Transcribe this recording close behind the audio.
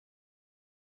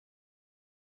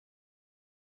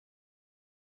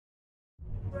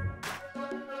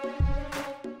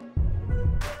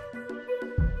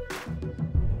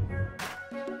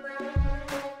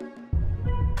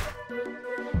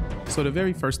So the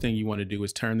very first thing you want to do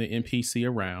is turn the MPC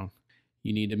around.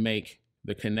 You need to make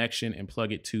the connection and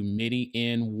plug it to MIDI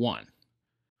in 1.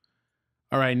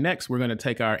 All right, next we're going to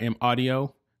take our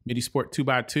M-Audio MidiSport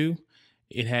 2x2.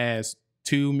 It has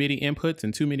 2 MIDI inputs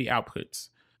and 2 MIDI outputs.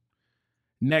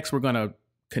 Next, we're going to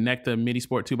connect the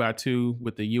MidiSport 2x2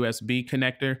 with the USB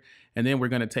connector, and then we're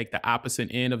going to take the opposite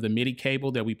end of the MIDI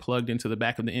cable that we plugged into the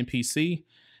back of the MPC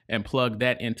and plug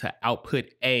that into output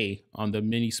A on the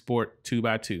MidiSport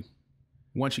 2x2.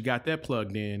 Once you got that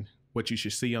plugged in, what you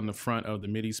should see on the front of the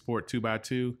MidiSport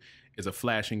 2x2 is a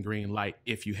flashing green light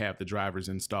if you have the drivers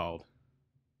installed.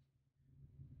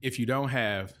 If you don't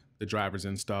have the drivers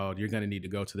installed, you're going to need to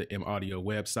go to the M-Audio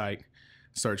website,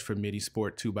 search for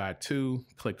MidiSport 2x2,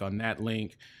 click on that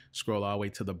link, scroll all the way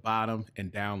to the bottom,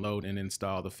 and download and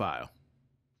install the file.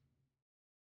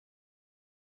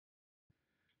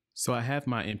 So I have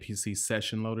my MPC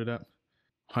session loaded up,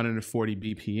 140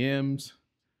 BPMs.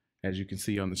 As you can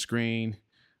see on the screen,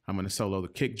 I'm going to solo the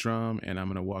kick drum, and I'm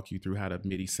going to walk you through how to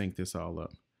MIDI sync this all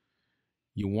up.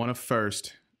 You want to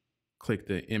first click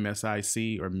the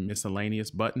MSIC or miscellaneous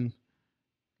button,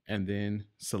 and then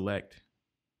select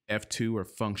F2 or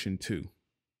function 2.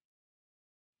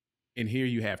 In here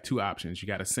you have 2 options. You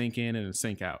got a sync in and a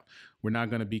sync out. We're not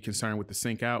going to be concerned with the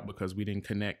sync out because we didn't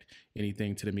connect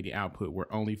anything to the MIDI output.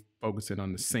 We're only focusing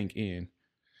on the sync in.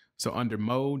 So under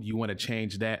mode, you want to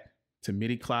change that to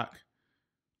MIDI clock.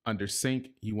 Under sync,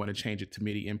 you want to change it to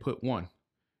MIDI input 1,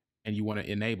 and you want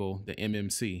to enable the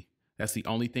MMC. That's the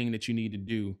only thing that you need to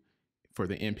do for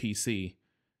the MPC,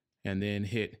 and then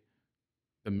hit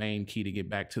the main key to get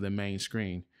back to the main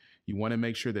screen. You want to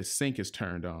make sure that sync is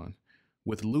turned on.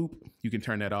 With loop, you can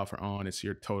turn that off or on. It's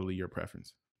totally your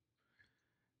preference.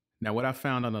 Now, what I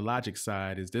found on the Logic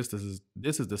side is this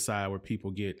is the side where people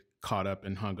get caught up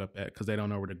and hung up at because they don't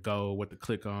know where to go, what to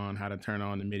click on, how to turn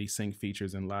on the MIDI sync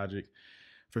features in Logic.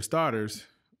 For starters,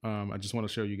 I just want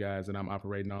to show you guys that I'm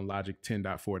operating on Logic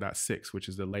 10.4.6, which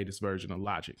is the latest version of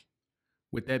Logic.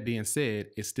 With that being said,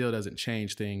 it still doesn't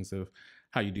change things of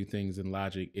how you do things in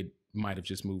Logic. It might have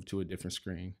just moved to a different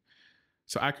screen.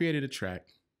 So I created a track.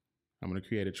 I'm going to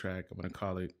create a track. I'm going to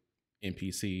call it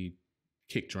MPC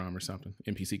kick drum or something.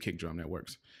 MPC kick drum, that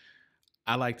works.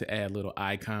 I like to add little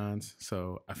icons.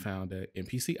 So I found an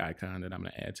MPC icon that I'm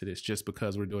going to add to this just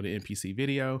because we're doing an MPC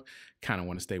video. Kind of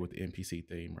want to stay with the MPC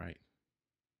theme, right?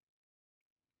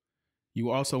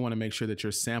 You also want to make sure that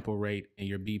your sample rate and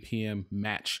your BPM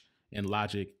match in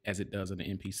Logic as it does in the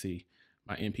MPC.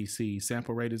 My MPC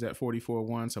sample rate is at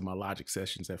 44.1, so my Logic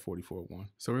session's at 44.1.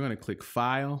 So we're going to click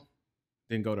File,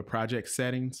 then go to Project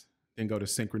Settings, then go to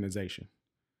Synchronization.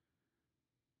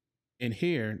 In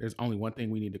here, there's only one thing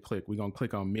we need to click. We're going to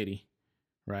click on MIDI,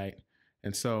 right?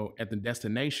 And so at the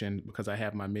destination, because I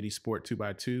have my MidiSport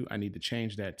 2x2, I need to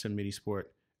change that to MidiSport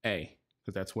A,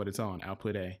 because that's what it's on,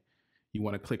 output A. You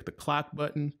want to click the clock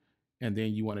button, and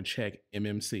then you want to check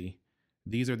MMC.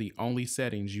 These are the only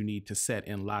settings you need to set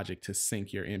in Logic to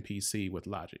sync your MPC with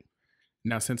Logic.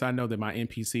 Now, since I know that my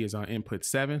MPC is on input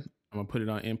 7, I'm going to put it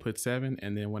on input 7,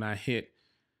 and then when I hit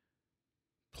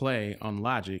play on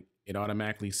Logic, it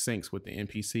automatically syncs with the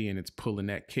MPC, and it's pulling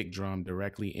that kick drum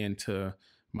directly into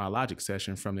my Logic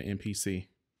session from the MPC.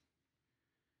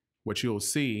 What you'll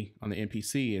see on the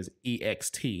MPC is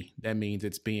EXT. That means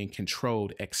it's being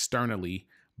controlled externally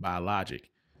by Logic.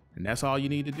 And that's all you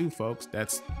need to do, folks.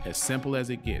 That's as simple as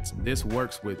it gets. This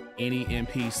works with any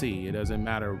MPC. It doesn't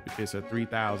matter if it's a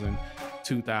 3000,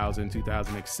 2000,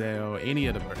 2000 XL, any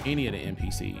of the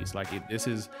MPCs. This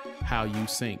is how you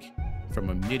sync from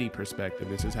a MIDI perspective.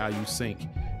 This is how you sync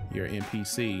your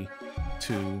MPC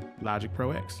to Logic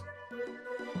Pro X.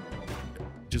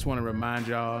 Just want to remind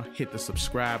y'all, hit the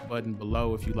subscribe button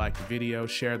below if you like the video,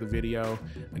 share the video.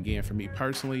 Again, for me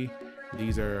personally,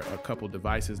 these are a couple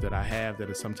devices that I have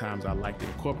that sometimes I like to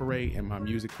incorporate in my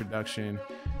music production.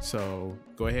 So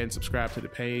go ahead and subscribe to the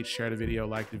page, share the video,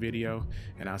 like the video,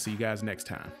 and I'll see you guys next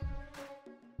time.